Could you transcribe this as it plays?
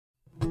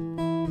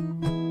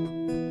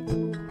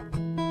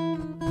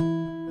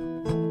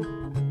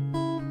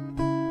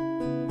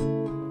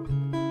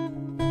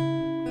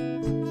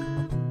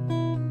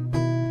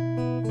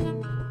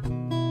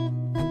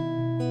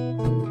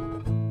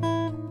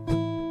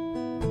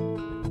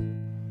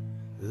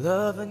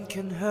Loving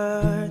can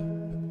hurt.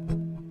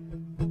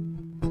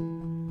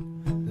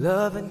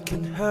 Loving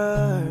can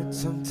hurt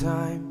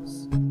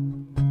sometimes,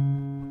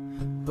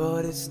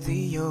 but it's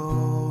the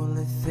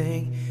only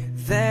thing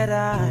that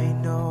I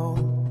know.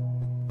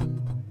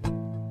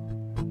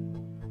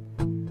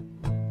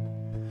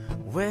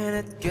 When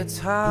it gets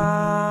hard,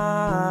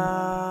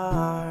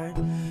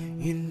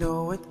 you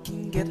know it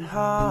can get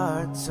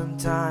hard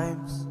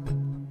sometimes.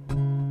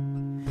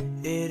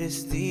 It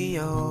is the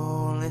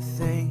only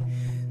thing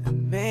that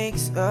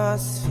makes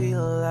us feel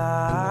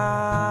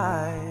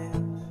alive.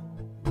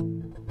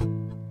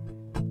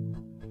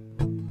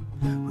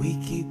 We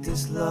keep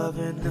this love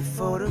in a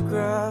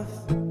photograph.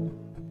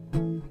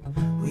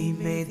 We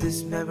made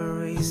these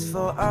memories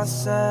for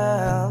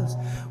ourselves,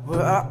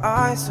 where our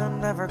eyes are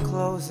never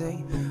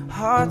closing,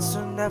 hearts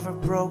are never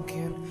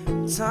broken,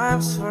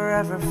 time's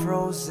forever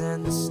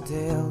frozen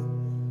still.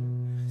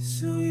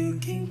 So you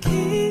can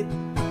keep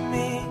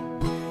me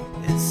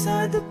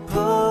inside the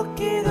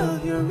pocket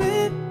of your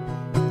ripped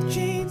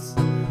jeans,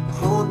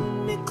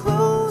 holding me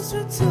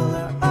closer till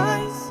our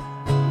eyes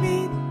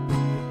meet.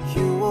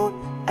 You won't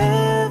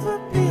ever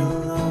be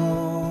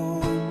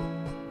alone.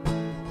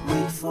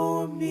 Wait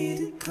for me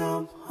to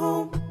come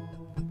home.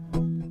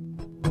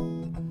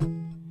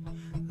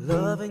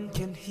 Loving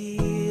can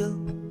heal.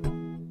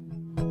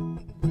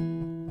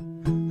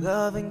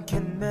 Loving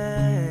can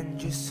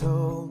mend your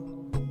soul,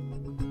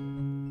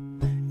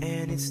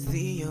 and it's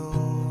the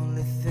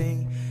only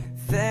thing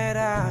that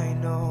I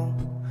know.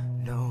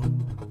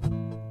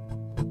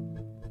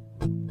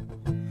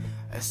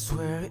 I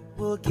swear it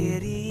will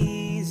get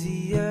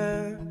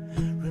easier.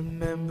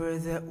 Remember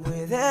that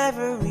with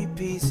every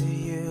piece of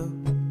you,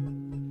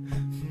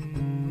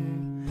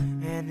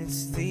 and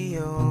it's the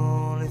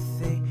only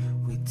thing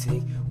we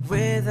take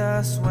with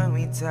us when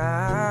we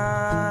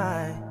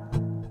die.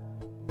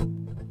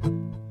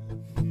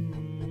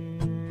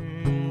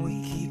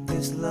 We keep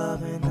this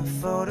love in a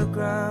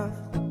photograph.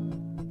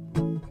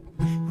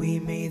 We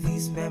made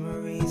these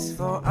memories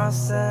for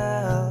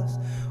ourselves,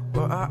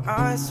 where our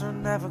eyes are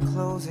never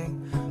closing,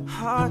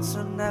 hearts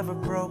are never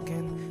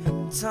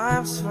broken,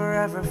 time's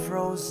forever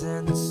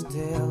frozen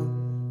still.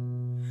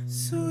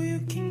 So you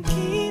can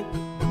keep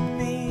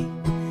me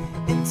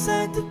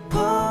inside the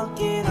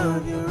pocket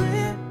of your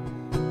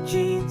ripped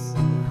jeans,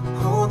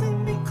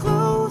 holding me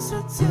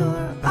closer till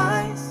our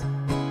eyes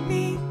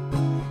meet.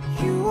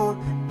 You won't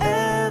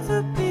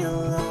ever be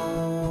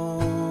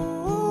alone.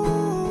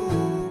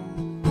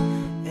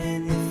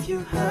 And if you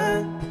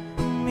hurt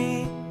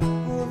me,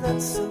 well,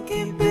 that's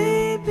okay,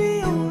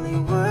 baby. Only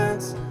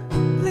words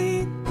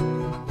bleed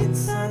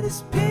inside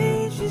these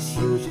pages.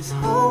 You just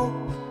hold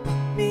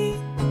me.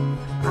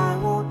 I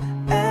won't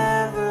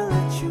ever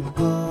let you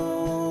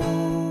go.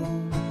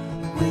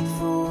 Wait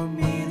for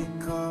me to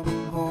come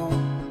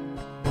home.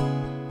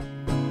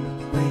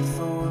 Wait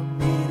for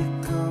me to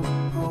come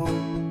home.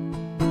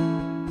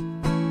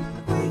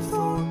 Wait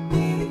for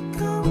me to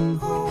come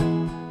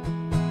home.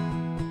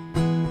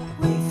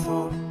 Wait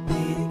for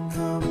me to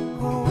come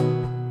home.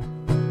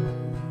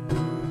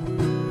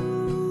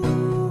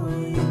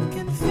 You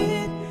can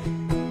fit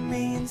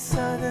me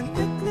inside the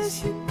necklace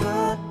you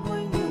got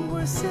when you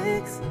were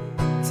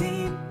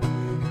 16,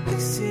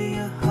 next to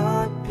your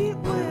heartbeat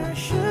where I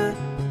should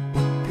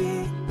be.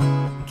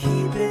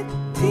 Keep it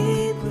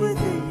deep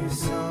within your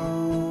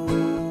soul.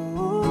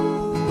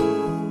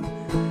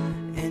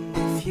 And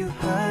if you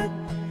hurt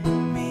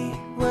me,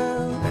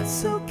 well,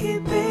 that's okay,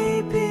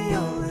 baby.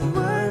 Only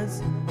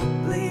words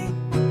bleed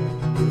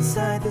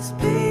inside these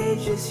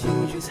pages.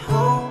 You just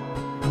hold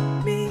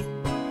me.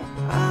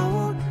 I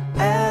won't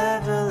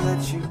ever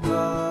let you go.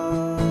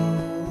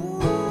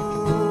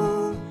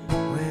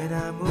 When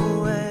I'm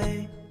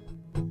away,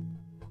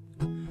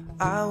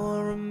 I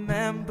will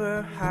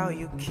remember how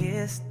you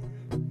kissed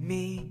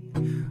me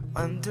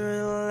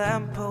under a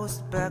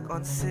lamppost back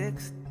on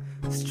 6th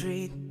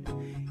Street,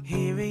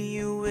 hearing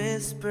you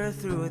whisper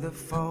through the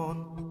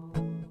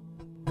phone,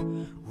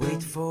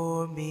 wait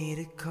for me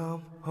to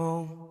come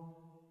home.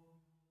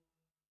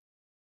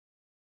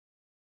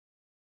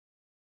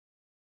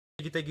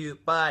 Thank you.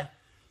 Bye.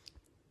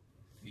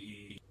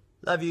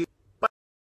 Love you.